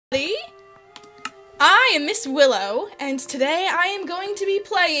am Miss Willow, and today I am going to be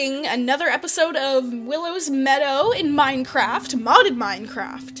playing another episode of Willow's Meadow in Minecraft, modded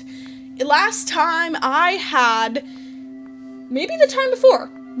Minecraft. Last time I had, maybe the time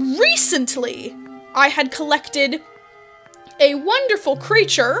before, recently, I had collected a wonderful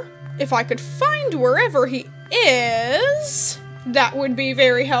creature. If I could find wherever he is, that would be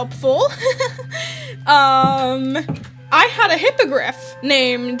very helpful. I had a hippogriff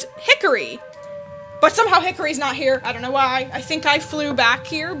named Hickory. But somehow Hickory's not here. I don't know why. I think I flew back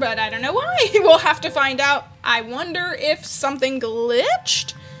here, but I don't know why. We'll have to find out. I wonder if something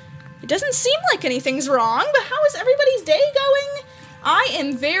glitched? It doesn't seem like anything's wrong, but how is everybody's day going? I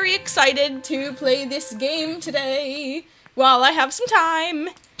am very excited to play this game today while I have some time.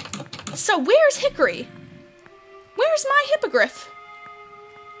 So where's Hickory? Where's my hippogriff?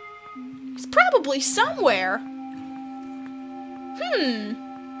 It's probably somewhere.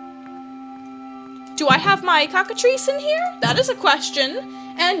 Do I have my cockatrice in here? That is a question.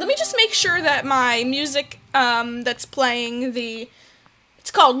 And let me just make sure that my music that's playing it's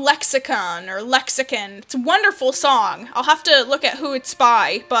called Lexicon or Lexicon. It's a wonderful song. I'll have to look at who it's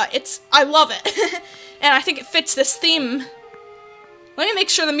by, but I love it. And I think it fits this theme. Let me make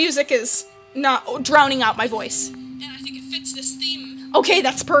sure the music is not drowning out my voice. And I think it fits this theme. Okay,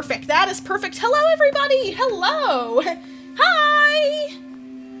 that's perfect. That is perfect. Hello, everybody. Hello. Hi.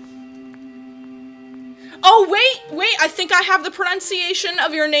 Oh, wait, I think I have the pronunciation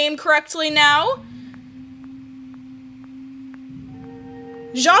of your name correctly now.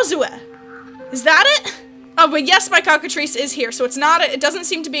 Josue. Is that it? Oh, but yes, my cockatrice is here, so it doesn't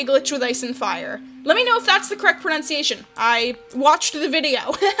seem to be a glitch with ice and fire. Let me know if that's the correct pronunciation. I watched the video.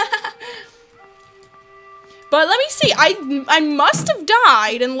 But let me see, I must have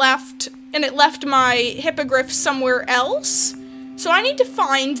died and it left my hippogriff somewhere else. So I need to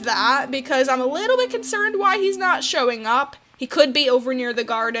find that, because I'm a little bit concerned why he's not showing up. He could be over near the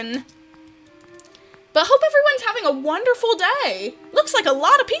garden. But hope everyone's having a wonderful day. Looks like a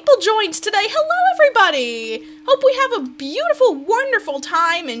lot of people joined today. Hello, everybody! Hope we have a beautiful, wonderful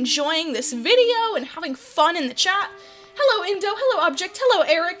time enjoying this video and having fun in the chat. Hello, Indo. Hello, Object. Hello,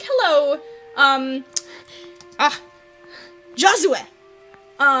 Eric. Hello, Josue.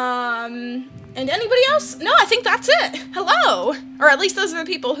 And anybody else? No, I think that's it. Hello! Or at least those are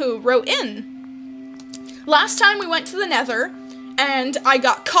the people who wrote in. Last time we went to the Nether, and I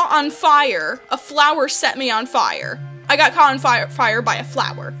got caught on fire. A flower set me on fire. I got caught on fire by a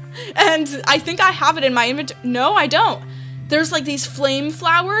flower. And I think I have it in my inventory. No, I don't. There's like these flame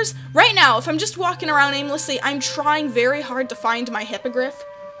flowers. Right now, if I'm just walking around aimlessly, I'm trying very hard to find my hippogriff.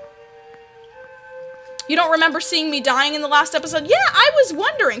 You don't remember seeing me dying in the last episode? Yeah, I was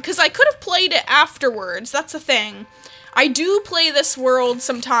wondering, because I could have played it afterwards. That's the thing. I do play this world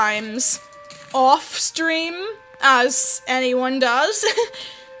sometimes off-stream, as anyone does,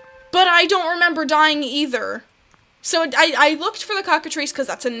 but I don't remember dying either. So I looked for the cockatrice, because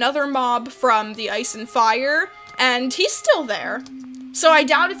that's another mob from the Ice and Fire, and he's still there. So I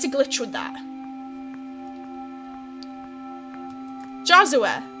doubt it's a glitch with that.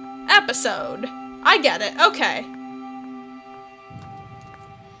 Josue. Episode. I get it, okay.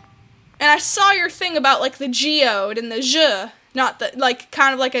 And I saw your thing about, like, the geode and the J, not the, like,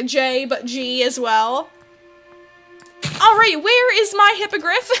 kind of like a J, but G as well. Alright, where is my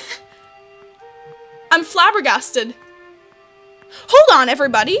hippogriff? I'm flabbergasted. Hold on,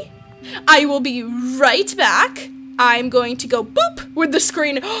 everybody. I will be right back. I'm going to go boop with the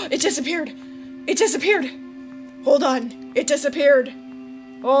screen. It disappeared. It disappeared. Hold on. It disappeared.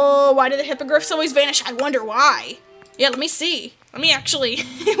 Oh, why do the hippogriffs always vanish? I wonder why. Yeah, let me see. Let me actually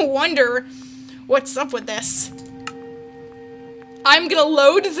wonder what's up with this. I'm gonna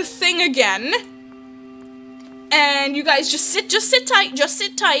load the thing again. And you guys just sit tight, just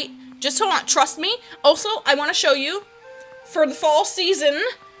hold on, trust me. Also, I want to show you, for the fall season,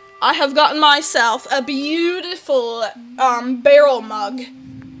 I have gotten myself a beautiful, barrel mug.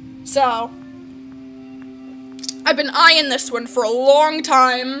 So I've been eyeing this one for a long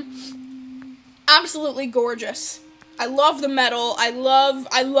time. Absolutely gorgeous. I love the metal. I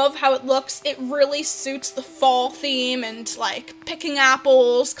love how it looks. It really suits the fall theme and like picking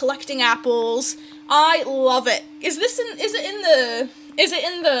apples, collecting apples. I love it. Is it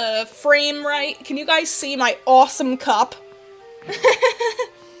in the frame right? Can you guys see my awesome cup?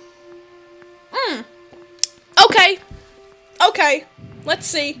 Okay. Let's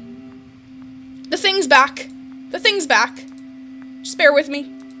see. The thing's back. The thing's back. Just bear with me.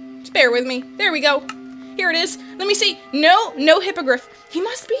 There we go. Here it is. Let me see. No hippogriff. He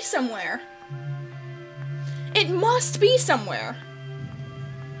must be somewhere. It must be somewhere.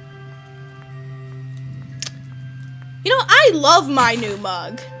 You know, I love my new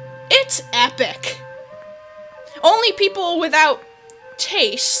mug. It's epic. Only people without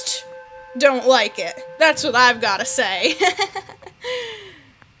taste don't like it. That's what I've got to say.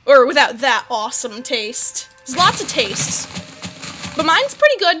 Or without that awesome taste. There's lots of tastes. But mine's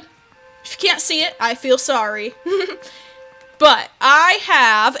pretty good. If you can't see it, I feel sorry. But I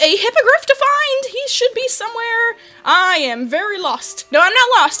have a hippogriff to find. He should be somewhere. I am very lost. No, I'm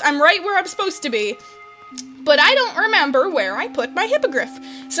not lost. I'm right where I'm supposed to be. But I don't remember where I put my hippogriff.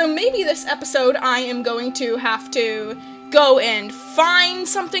 So maybe this episode I am going to have to go and find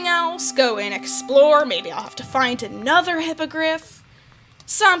something else, go and explore. Maybe I'll have to find another hippogriff.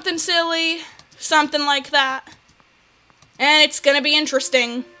 Something silly, something like that. And it's gonna be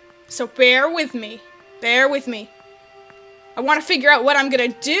interesting. So bear with me. Bear with me. I want to figure out what I'm gonna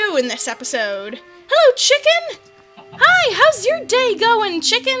do in this episode. Hello, chicken! Hi, how's your day going,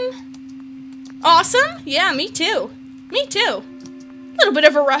 chicken? Awesome? Yeah, me too. Me too. A little bit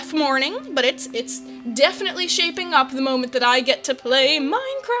of a rough morning, but it's definitely shaping up the moment that I get to play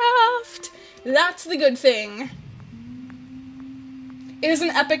Minecraft. That's the good thing. It is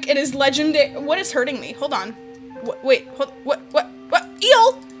an epic, it is legendary. What is hurting me? Hold on. Wait, hold, what?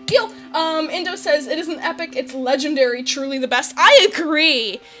 Eel! Eel! Indo says, it is an epic, it's legendary, truly the best. I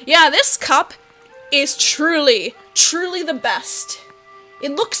agree! Yeah, this cup is truly the best.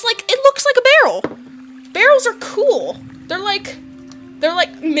 It looks like a barrel. Barrels are cool. They're like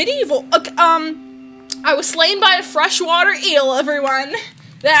medieval. Okay, I was slain by a freshwater eel, everyone.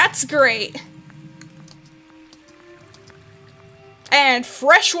 That's great. And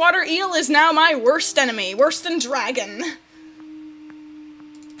freshwater eel is now my worst enemy. Worse than dragon.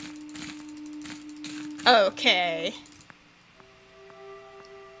 Okay.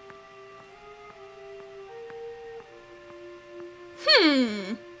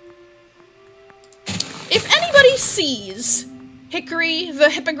 If anybody sees Hickory the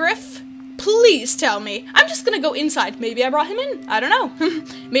hippogriff, please tell me. I'm just gonna go inside. Maybe I brought him in. I don't know.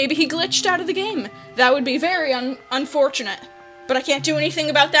 Maybe he glitched out of the game. That would be very unfortunate. But I can't do anything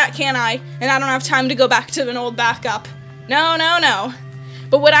about that, can I? And I don't have time to go back to an old backup. No, no, no.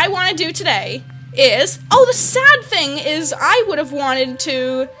 But what I want to do today is... Oh, the sad thing is I would have wanted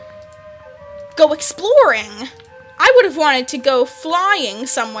to go exploring. I would have wanted to go flying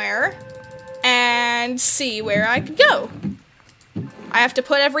somewhere and see where I could go. I have to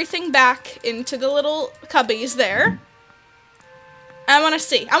put everything back into the little cubbies there. I want to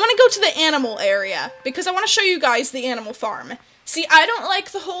see. I want to go to the animal area because I want to show you guys the animal farm. See, I don't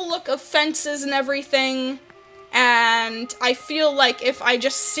like the whole look of fences and everything, and I feel like if I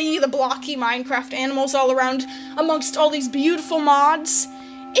just see the blocky Minecraft animals all around amongst all these beautiful mods,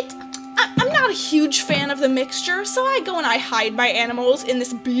 I'm not a huge fan of the mixture, so I go and I hide my animals in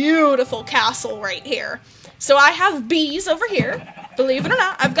this beautiful castle right here. So I have bees over here. Believe it or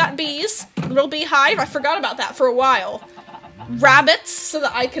not, I've got bees. Little beehive. I forgot about that for a while. Rabbits, so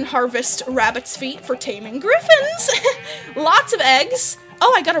that I can harvest rabbit's feet for taming griffins. Lots of eggs.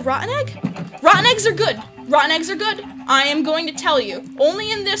 Oh, I got a rotten egg. Rotten eggs are good. Rotten eggs are good. I am going to tell you.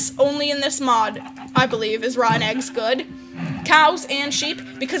 Only in this mod, I believe, is rotten eggs good. Cows and sheep,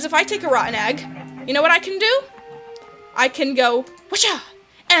 because if I take a rotten egg, you know what I can do? I can go, whatcha,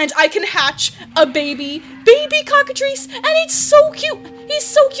 and I can hatch a baby cockatrice, and it's so cute. He's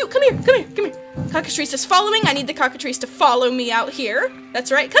so cute. Come here, come here, come here. Cockatrice is following. I need the cockatrice to follow me out here.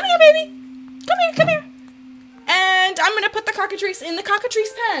 That's right. Come here, baby. Come here, come here. And I'm gonna put the cockatrice in the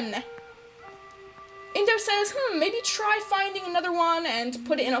cockatrice pen. Indo says, maybe try finding another one and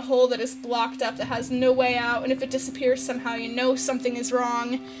put it in a hole that is blocked up that has no way out, and if it disappears somehow, you know something is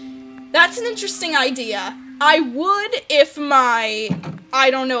wrong. That's an interesting idea. I would if my, I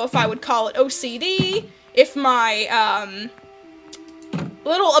don't know if I would call it OCD, if my,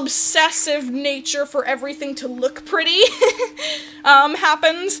 little obsessive nature for everything to look pretty,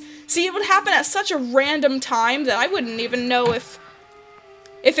 happens. See, it would happen at such a random time that I wouldn't even know if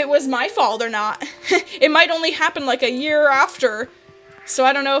it was my fault or not. It might only happen like a year after, so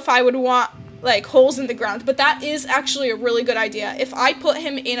I don't know if I would want, like, holes in the ground, but that is actually a really good idea. If I put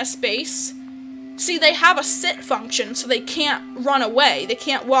him in a space, see, they have a sit function, so they can't run away, they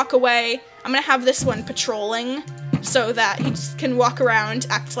can't walk away. I'm gonna have this one patrolling, so that he just can walk around,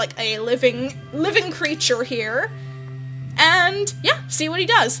 act like a living creature here, and, yeah, see what he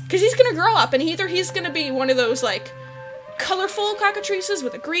does, because he's gonna grow up, and either he's gonna be one of those, like, colorful cockatrices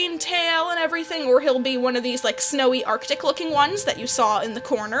with a green tail and everything, or he'll be one of these, like, snowy Arctic looking ones that you saw in the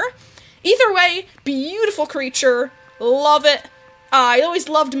corner. Either way, beautiful creature, love it. I always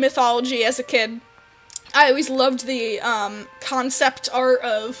loved mythology as a kid. I always loved the concept art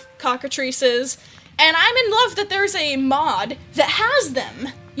of cockatrices, And I'm in love that there's a mod that has them,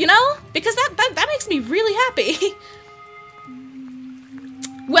 you know? Because that makes me really happy.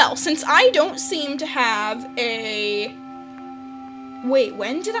 Well, since I don't seem to have a... Wait,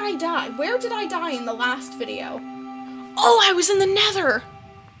 when did I die? Where did I die in the last video? Oh, I was in the Nether!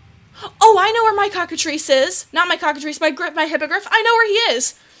 Oh, I know where my cockatrice is. Not my cockatrice, my hippogriff. I know where he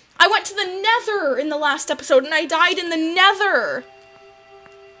is. I went to the Nether in the last episode, and I died in the Nether.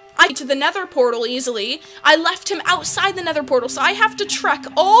 I get to the Nether portal easily. I left him outside the Nether portal, so I have to trek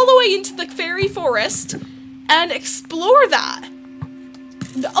all the way into the fairy forest and explore that.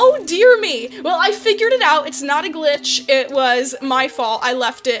 Oh dear me. Well, I figured it out. It's not a glitch. It was my fault. I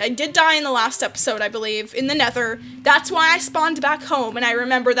left it. I did die in the last episode, I believe, in the Nether. That's why I spawned back home, and I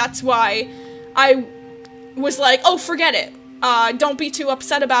remember that's why I was like, oh, forget it. Don't be too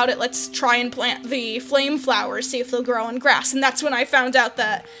upset about it. Let's try and plant the flame flowers, see if they'll grow in grass. And that's when I found out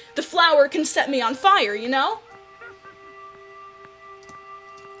that the flower can set me on fire, you know?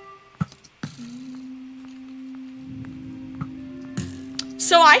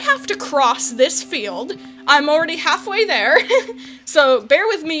 So I have to cross this field. I'm already halfway there. So bear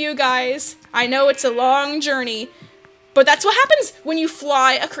with me, you guys. I know it's a long journey. But that's what happens when you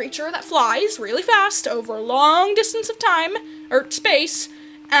fly a creature that flies really fast over a long distance of time, or space,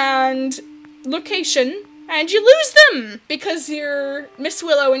 and location, and you lose them because you're Miss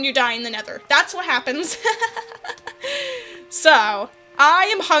Willow and you die in the Nether. That's what happens. So, I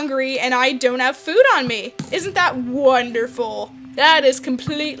am hungry and I don't have food on me. Isn't that wonderful? That is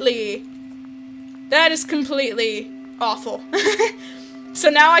completely awful. So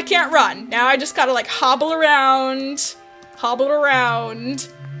now I can't run. Now I just gotta like hobble around,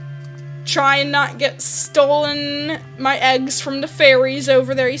 try and not get stolen my eggs from the fairies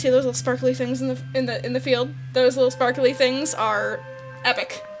over there. You see those little sparkly things in the field? Those little sparkly things are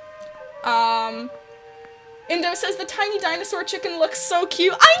epic. Indo says the tiny dinosaur chicken looks so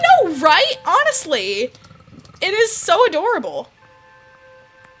cute. I know, right? Honestly, it is so adorable.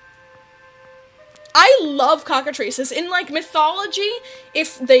 I love cockatrices. In, like, mythology,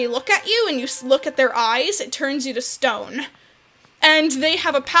 if they look at you and you look at their eyes, it turns you to stone. And they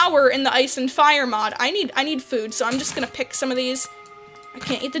have a power in the Ice and Fire mod. I need food, so I'm just gonna pick some of these. I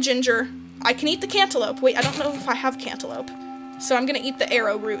can't eat the ginger. I can eat the cantaloupe. Wait, I don't know if I have cantaloupe. So I'm gonna eat the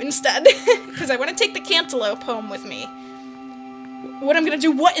arrowroot instead. Because I want to take the cantaloupe home with me. What I'm gonna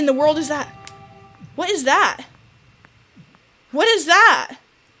do? What in the world is that? What is that? What is that?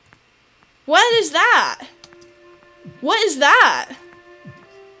 What is that? What is that?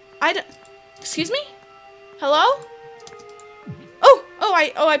 Excuse me? Hello? Oh,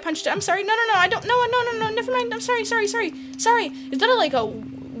 I punched it. I'm sorry. No, I don't, no, never mind. I'm sorry. Sorry. Is that like a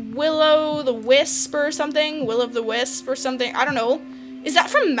Willow the Wisp or something? Will of the Wisp or something? I don't know. Is that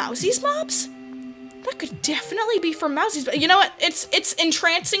from Mousie's Mobs? That could definitely be from Mousie's, but you know what? It's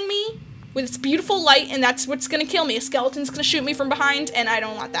entrancing me with its beautiful light, and that's what's gonna kill me. A skeleton's gonna shoot me from behind, and I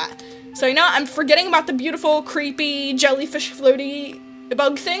don't want that. So, you know, I'm forgetting about the beautiful, creepy, jellyfish floaty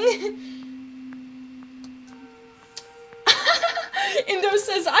bug thing. Indo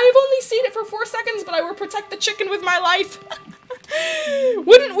says, I have only seen it for 4 seconds, but I will protect the chicken with my life.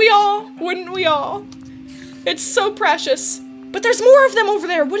 Wouldn't we all? Wouldn't we all? It's so precious. But there's more of them over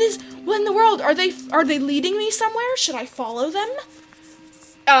there. What in the world? Are they leading me somewhere? Should I follow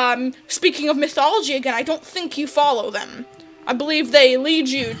them? Speaking of mythology again, I don't think you follow them. I believe they lead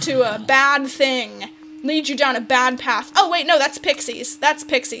you to a bad thing. Lead you down a bad path. Oh, wait, no, that's pixies. That's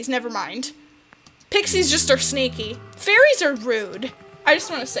pixies, never mind. Pixies just are sneaky. Fairies are rude. I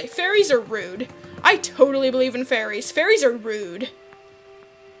just want to say, fairies are rude. I totally believe in fairies. Fairies are rude.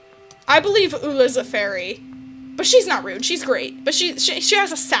 I believe Ula's a fairy. But she's not rude. She's great. But she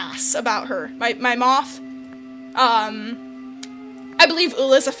has a sass about her. My moth. I believe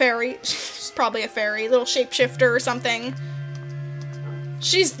Ula's a fairy. She's probably a fairy. Little shapeshifter or something.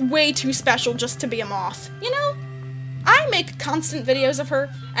 She's way too special just to be a moth. You know? I make constant videos of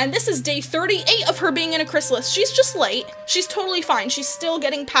her, and this is day 38 of her being in a chrysalis. She's just late. She's totally fine. She's still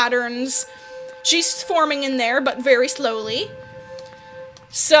getting patterns. She's forming in there, but very slowly.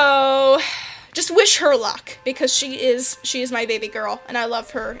 So, just wish her luck, because she is my baby girl, and I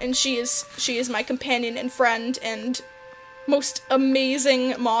love her, and she is my companion and friend, and most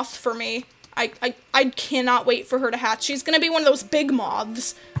amazing moth for me. I cannot wait for her to hatch. She's gonna be one of those big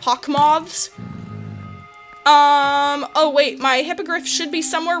moths. Hawk moths. Oh wait, my hippogriff should be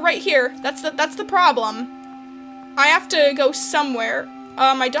somewhere right here. That's the problem. I have to go somewhere.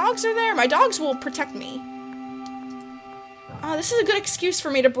 My dogs are there. My dogs will protect me. This is a good excuse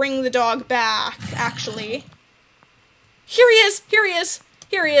for me to bring the dog back, actually. Here he is! Here he is!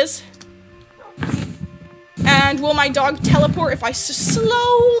 Here he is! And will my dog teleport if I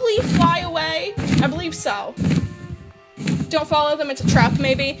slowly fly away? I believe so. Don't follow them, it's a trap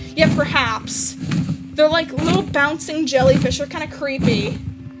maybe? Yeah, perhaps. They're like little bouncing jellyfish, they're kind of creepy.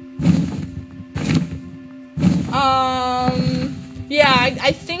 Yeah,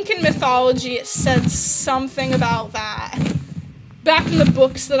 I think in mythology it said something about that. Back in the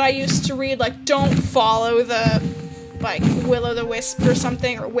books that I used to read, like, don't follow the, like, will-o'-the-wisp or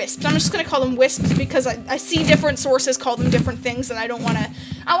something, or wisps. I'm just gonna call them wisps because I see different sources call them different things, and I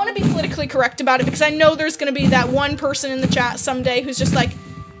wanna be politically correct about it because I know there's gonna be that one person in the chat someday who's just like,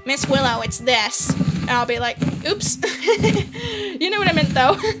 Miss Willow, it's this. And I'll be like, oops. You know what I meant,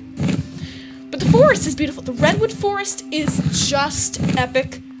 though. But the forest is beautiful. The redwood forest is just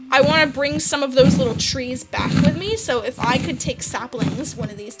epic. I want to bring some of those little trees back with me, so if I could take saplings one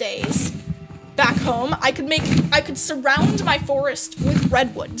of these days back home, I could surround my forest with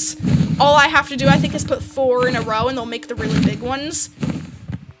redwoods. All I have to do, I think, is put 4 in a row, and they'll make the really big ones.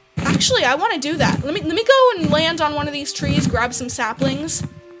 Actually, I want to do that. Let me go and land on one of these trees, grab some saplings.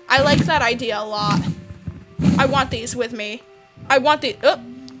 I like that idea a lot. I want these with me. I want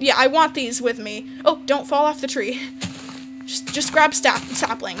these with me. Oh, don't fall off the tree. Just grab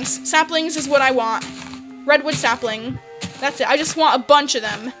saplings. Saplings is what I want. Redwood sapling. That's it. I just want a bunch of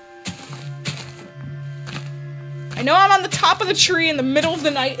them. I know I'm on the top of the tree in the middle of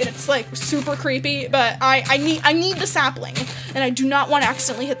the night and it's like super creepy, but I need the sapling, and I do not want to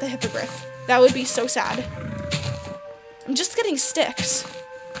accidentally hit the hippogriff. That would be so sad. I'm just getting sticks.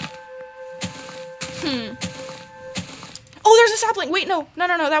 Oh, there's a sapling. Wait, no,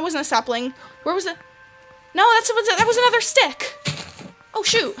 that wasn't a sapling. Where was it? No, that was another stick. Oh,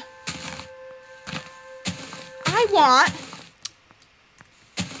 shoot. I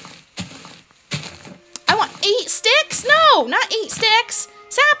want 8 sticks? No, not 8 sticks.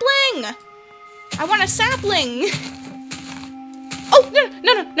 Sapling. I want a sapling. Oh,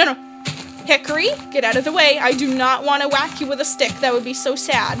 no. Hickory, get out of the way. I do not want to whack you with a stick. That would be so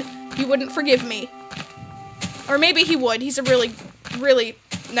sad. You wouldn't forgive me. Or maybe he would. He's a really, really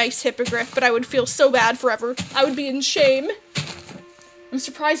nice hippogriff, but I would feel so bad forever. I would be in shame. I'm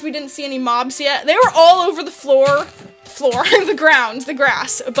surprised we didn't see any mobs yet. They were all over the the ground, the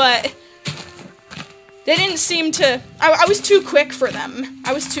grass, but they didn't seem to, I was too quick for them.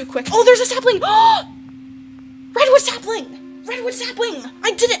 I was too quick. Oh, there's a sapling! Redwood sapling! Redwood sapling!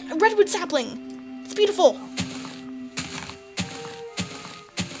 I did it! Redwood sapling! It's beautiful.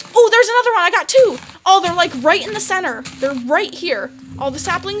 Oh, there's another one! I got 2! Oh, they're like right in the center. They're right here. All the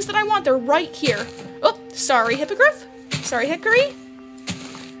saplings that I want, they're right here. Oh, sorry, hippogriff. Sorry, hickory.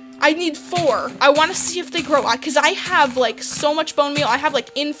 I need 4. I want to see if they grow. Because I have, like, so much bone meal. I have, like,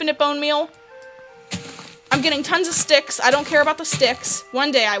 infinite bone meal. I'm getting tons of sticks. I don't care about the sticks.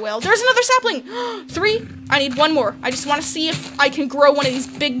 One day I will. There's another sapling. 3. I need 1 more. I just want to see if I can grow one of these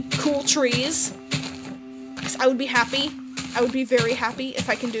big, cool trees. Because I would be happy. I would be very happy if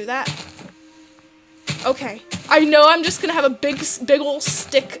I can do that. Okay. I know I'm just gonna have a big ol'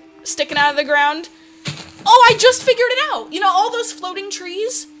 stick sticking out of the ground. Oh, I just figured it out! You know, all those floating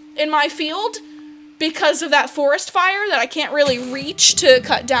trees in my field, because of that forest fire that I can't really reach to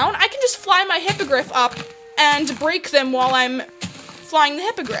cut down, I can just fly my hippogriff up and break them while I'm flying the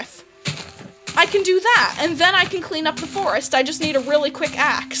hippogriff. I can do that, and then I can clean up the forest. I just need a really quick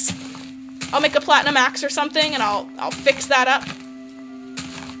axe. I'll make a platinum axe or something, and I'll fix that up.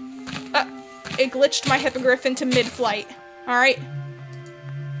 It glitched my hippogriff into mid-flight. Alright.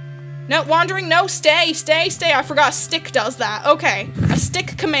 No, wandering, no, stay. I forgot a stick does that. Okay. A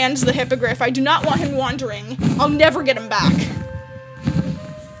stick commands the hippogriff. I do not want him wandering. I'll never get him back.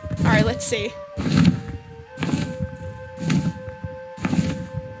 Alright, let's see.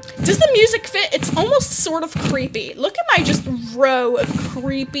 Does the music fit? It's almost sort of creepy. Look at my just row of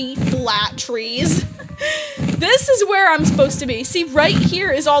creepy flat trees. This is where I'm supposed to be. See, right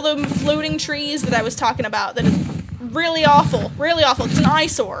here is all the floating trees that I was talking about. That is really awful. Really awful. It's an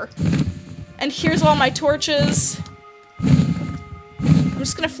eyesore. And here's all my torches. I'm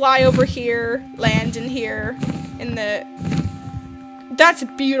just gonna fly over here, land in here, in the... That's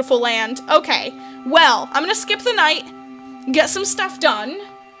beautiful land. Okay. Well, I'm gonna skip the night, get some stuff done.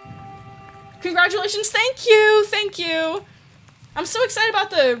 Congratulations, thank you! I'm so excited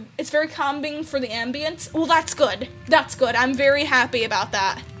about it's very calming for the ambience. Well, that's good. That's good. I'm very happy about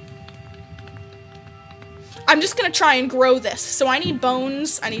that. I'm just gonna try and grow this. So I need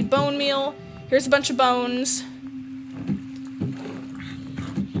bones, I need bone meal. Here's a bunch of bones.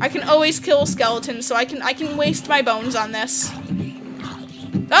 I can always kill skeletons, so I can waste my bones on this.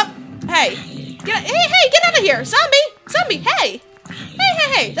 Oh, hey. Hey, get out of here! Zombie! Hey!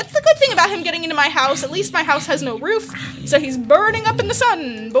 Hey! That's the good thing about him getting into my house, at least my house has no roof, so he's burning up in the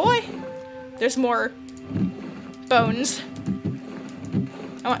sun, boy. There's more bones.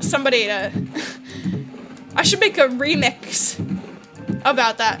 I want somebody to... I should make a remix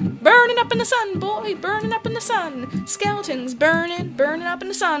about that. Burning up in the sun, boy, burning up in the sun. Skeletons burning, burning up in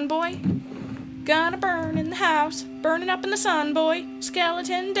the sun, boy. Gonna burn in the house, burning up in the sun, boy.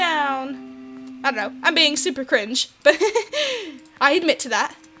 Skeleton down. I don't know, I'm being super cringe, but I admit to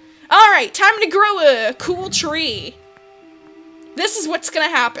that. Alright, time to grow a cool tree. This is what's gonna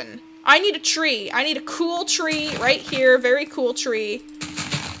happen. I need a tree. I need a cool tree right here, very cool tree.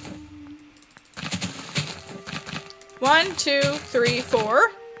 1, 2, 3,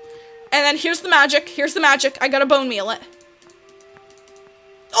 4. And then here's the magic. Here's the magic. I gotta bone meal it.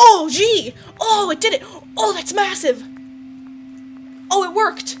 Oh, gee! Oh, it did it! Oh, that's massive! Oh, it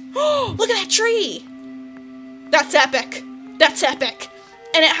worked! Oh, look at that tree! That's epic. That's epic.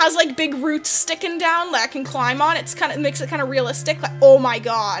 And it has like big roots sticking down that I can climb on. It makes it kind of realistic. Like, oh my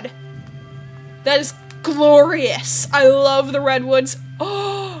god. That is glorious. I love the redwoods.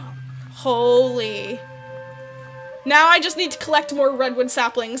 Oh, holy. Now I just need to collect more redwood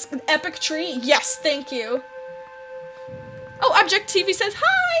saplings. An epic tree? Yes, thank you. Oh, Object TV says,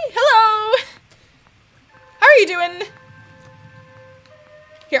 hi! Hello! How are you doing?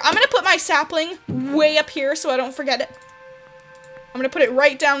 Here, I'm gonna put my sapling way up here so I don't forget it. I'm gonna put it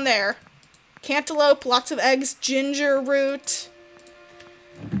right down there. Cantaloupe, lots of eggs, ginger root.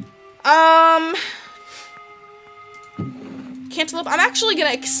 Cantaloupe. I'm actually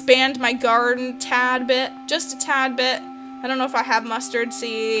gonna expand my garden a tad bit. Just a tad bit. I don't know if I have mustard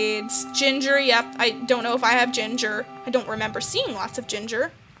seeds. Ginger, yep. I don't know if I have ginger. I don't remember seeing lots of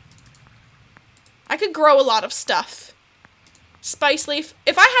ginger. I could grow a lot of stuff. Spice leaf.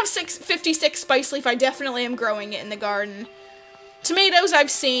 If I have 56 spice leaf, I definitely am growing it in the garden. Tomatoes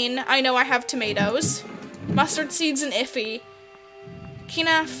I've seen. I know I have tomatoes. Mustard seeds and iffy.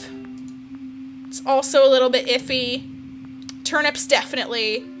 Quinoa. It's also a little bit iffy. Turnips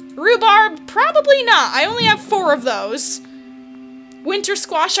definitely. Rhubarb, probably not. I only have 4 of those. Winter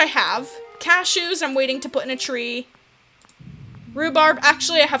squash I have. Cashews I'm waiting to put in a tree. Rhubarb,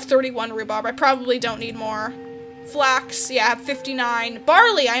 actually I have 31 rhubarb. I probably don't need more. Flax, yeah, I have 59.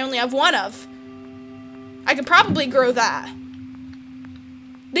 Barley I only have 1 of. I could probably grow that.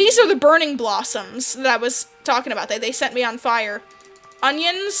 These are the burning blossoms that I was talking about. They set me on fire.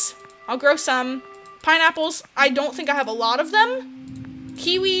 Onions, I'll grow some. Pineapples, I don't think I have a lot of them.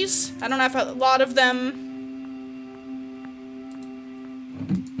 Kiwis, I don't have a lot of them.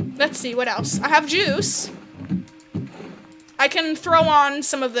 Let's see, what else? I have juice. I can throw on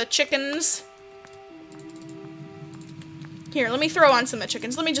some of the chickens. Here, let me throw on some of the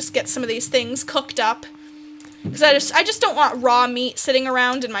chickens. Let me just get some of these things cooked up. Because I just don't want raw meat sitting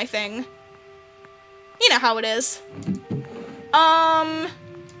around in my thing. You know how it is.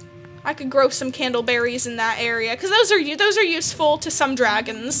 I could grow some candleberries in that area, because those are useful to some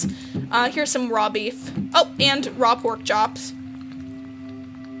dragons. Here's some raw beef. Oh, and raw pork chops.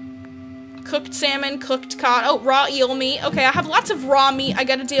 Cooked salmon, cooked cod. Oh, raw eel meat. Okay, I have lots of raw meat I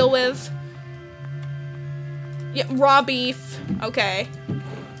gotta deal with. Yeah, raw beef. Okay.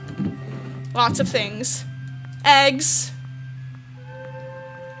 Lots of things. Eggs.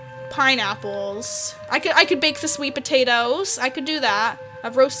 Pineapples. I could bake the sweet potatoes. I could do that.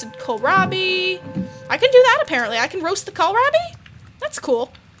 I've roasted kohlrabi. I can do that, apparently. I can roast the kohlrabi? That's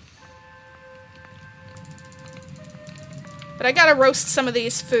cool. But I gotta roast some of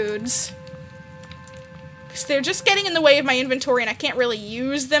these foods. Because they're just getting in the way of my inventory and I can't really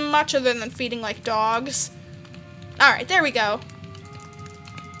use them much other than feeding, like, dogs. Alright, there we go.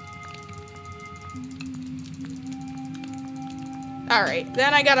 Alright,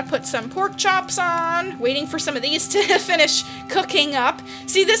 then I gotta put some pork chops on, waiting for some of these to finish cooking up.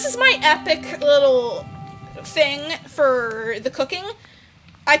 See, this is my epic little thing for the cooking.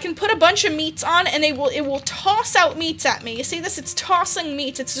 I can put a bunch of meats on and it will toss out meats at me. You see this? It's tossing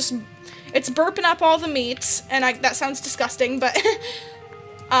meats. It's burping up all the meats, and that sounds disgusting, but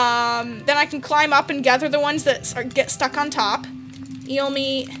then I can climb up and gather the ones that get stuck on top. Eel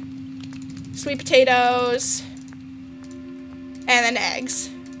meat, sweet potatoes, and then eggs.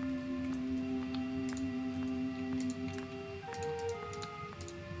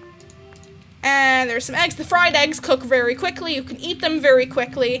 And there's some eggs. The fried eggs cook very quickly. You can eat them very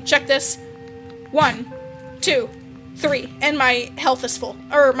quickly. Check this. 1, 2, 3. And my health is full.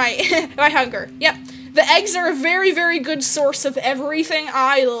 Or my, my hunger. Yep. The eggs are a very, very good source of everything.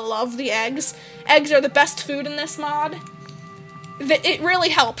 I love the eggs. Eggs are the best food in this mod. It really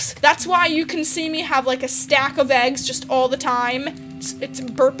helps. That's why you can see me have like a stack of eggs just all the time. It's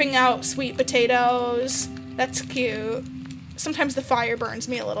burping out sweet potatoes. That's cute. Sometimes the fire burns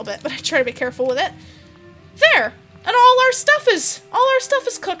me a little bit, but I try to be careful with it. There! And all our stuff is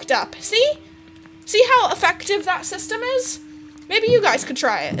cooked up. See? See how effective that system is? Maybe you guys could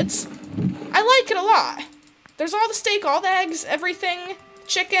try it. I like it a lot. There's all the steak, all the eggs, everything.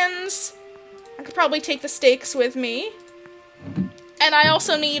 Chickens. I could probably take the steaks with me. And I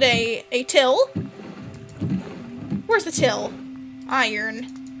also need a till. Where's the till? Iron.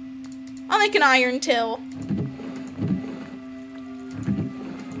 I'll make an iron till.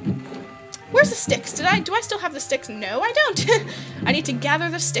 Where's the sticks? Do I still have the sticks? No, I don't. I need to gather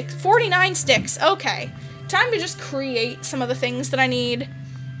the sticks. 49 sticks. Okay. Time to just create some of the things that I need.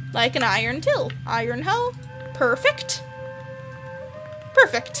 Like an iron till. Iron hoe. Perfect.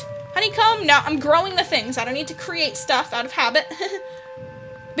 Perfect. Honeycomb. Now I'm growing the things. I don't need to create stuff out of habit.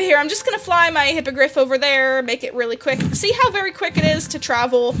 But here, I'm just gonna fly my hippogriff over there, make it really quick. See how very quick it is to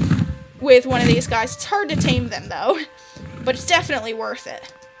travel with one of these guys? It's hard to tame them, though. But it's definitely worth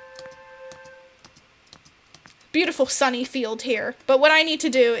it. Beautiful sunny field here. But what I need to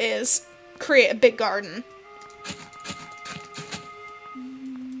do is create a big garden.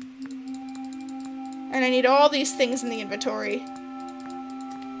 And I need all these things in the inventory.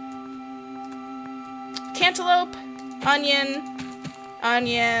 Cantaloupe, onion,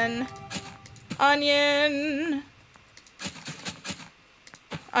 onion, onion,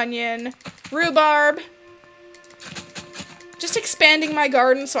 onion, rhubarb. Just expanding my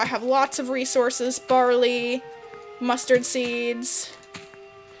garden so I have lots of resources. Barley, mustard seeds.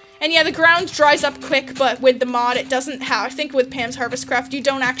 And yeah, the ground dries up quick, but with the mod it doesn't have, I think with Pam's Harvest Craft, you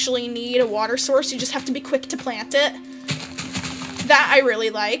don't actually need a water source, you just have to be quick to plant it. That I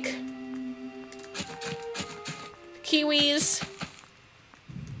really like. Kiwis.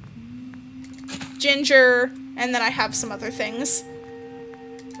 Ginger, and then I have some other things.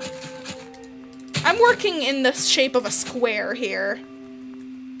 I'm working in the shape of a square here.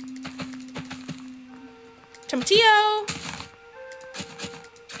 Tomatillo.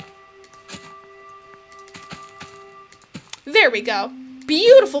 There we go.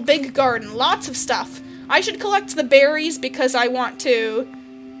 Beautiful big garden. Lots of stuff. I should collect the berries because I want to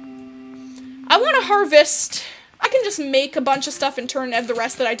harvest. I can just make a bunch of stuff and turn the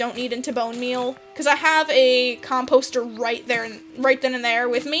rest that I don't need into bone meal. Because I have a composter right then and there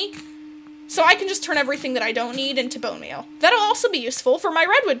with me. So I can just turn everything that I don't need into bone meal. That'll also be useful for my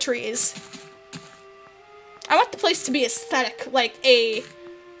redwood trees. I want the place to be aesthetic, like a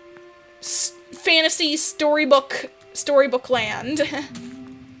fantasy storybook land.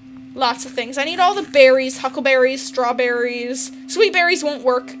 Lots of things. I need all the berries, huckleberries, strawberries. Sweet berries won't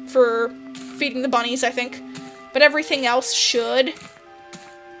work for feeding the bunnies, I think. But everything else should.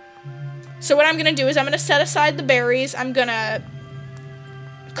 So what I'm gonna do is I'm gonna set aside the berries. I'm gonna...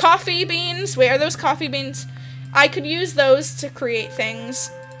 Coffee beans. Wait, are those coffee beans? I could use those to create things.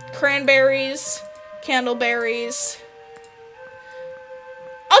 Cranberries. Candleberries.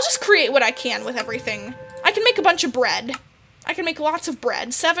 I'll just create what I can with everything. I can make a bunch of bread. I can make lots of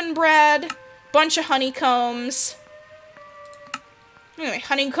bread. 7 bread. Bunch of honeycombs. Anyway,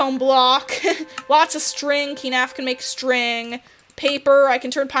 honeycomb block. Lots of string. Kenaf can make string. Paper. I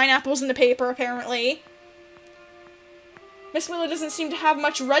can turn pineapples into paper, apparently. Miss Willow doesn't seem to have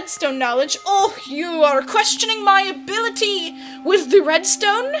much redstone knowledge. Oh, you are questioning my ability with the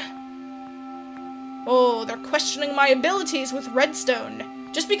redstone? Oh, they're questioning my abilities with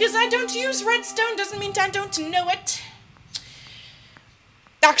redstone. Just because I don't use redstone doesn't mean I don't know it.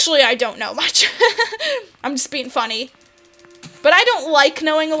 Actually, I don't know much. I'm just being funny. But I don't like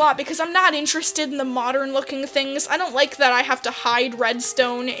knowing a lot because I'm not interested in the modern-looking things. I don't like that I have to hide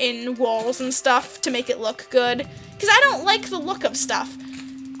redstone in walls and stuff to make it look good. Because I don't like the look of stuff.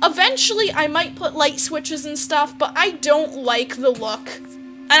 Eventually, I might put light switches and stuff, but I don't like the look.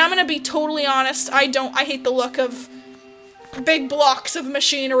 And I'm gonna be totally honest, I hate the look of big blocks of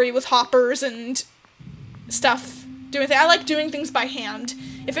machinery with hoppers and stuff. I like doing things by hand.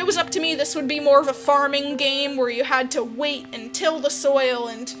 If it was up to me, this would be more of a farming game where you had to wait and till the soil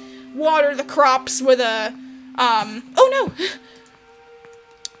and water the crops with a, oh no!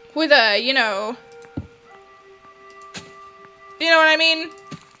 With a, you know what I mean?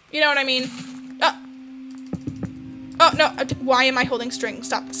 You know what I mean? Oh, no, why am I holding string?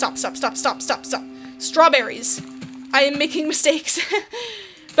 Stop. Strawberries. I am making mistakes.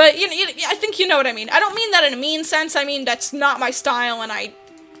 But, I think you know what I mean. I don't mean that in a mean sense. I mean, that's not my style, and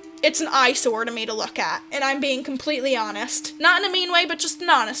it's an eyesore to me to look at. And I'm being completely honest. Not in a mean way, but just an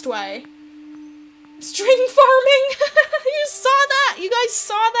honest way. String farming! You saw that? You guys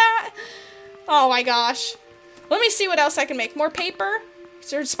saw that? Oh my gosh. Let me see what else I can make. More paper.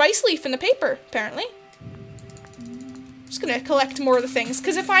 There's spice leaf in the paper, apparently. I'm just gonna collect more of the things,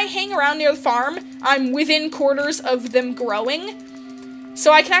 because if I hang around near the farm, I'm within quarters of them growing.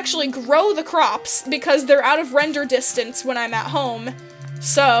 So I can actually grow the crops, because they're out of render distance when I'm at home.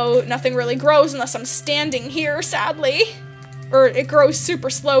 So nothing really grows unless I'm standing here, sadly. Or it grows super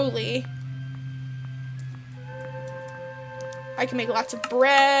slowly. I can make lots of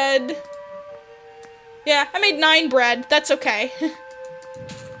bread. Yeah, I made 9 bread. That's okay.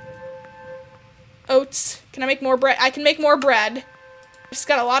 Oats. Can I make more bread? I can make more bread. Just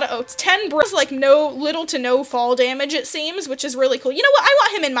got a lot of oats. 10 bread. Like little to no fall damage, it seems, which is really cool. You know what? I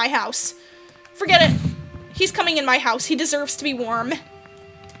want him in my house. Forget it. He's coming in my house. He deserves to be warm.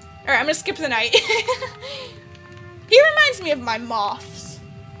 Alright, I'm gonna skip the night. He reminds me of my moths.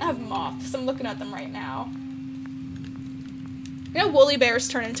 I have moths. I'm looking at them right now. You know, woolly bears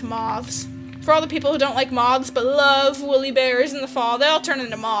turn into moths. For all the people who don't like moths but love woolly bears in the fall, they all turn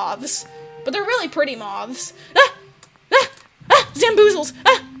into moths. But they're really pretty moths. Ah! Ah! Ah! Zamboozles!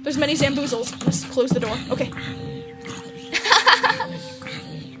 Ah! There's many zamboozles. Let's close the door. Okay.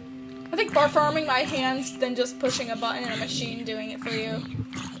 I think more farming by hand than just pushing a button and a machine doing it for you.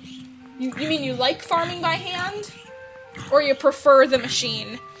 You mean you like farming by hand? Or you prefer the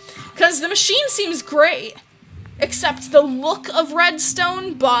machine? Because the machine seems great. Except the look of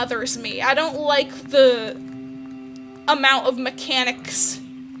redstone bothers me. I don't like the amount of mechanics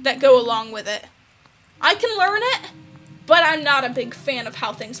that go along with it. I can learn it, but I'm not a big fan of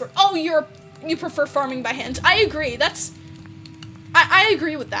how things work. Oh, you prefer farming by hand. I agree. I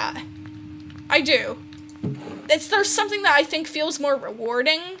agree with that. I do. There's something that I think feels more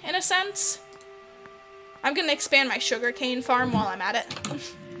rewarding, in a sense. I'm gonna expand my sugarcane farm while I'm at it.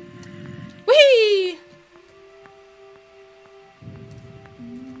 Whee!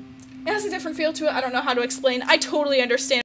 It has a different feel to it. I don't know how to explain. I totally understand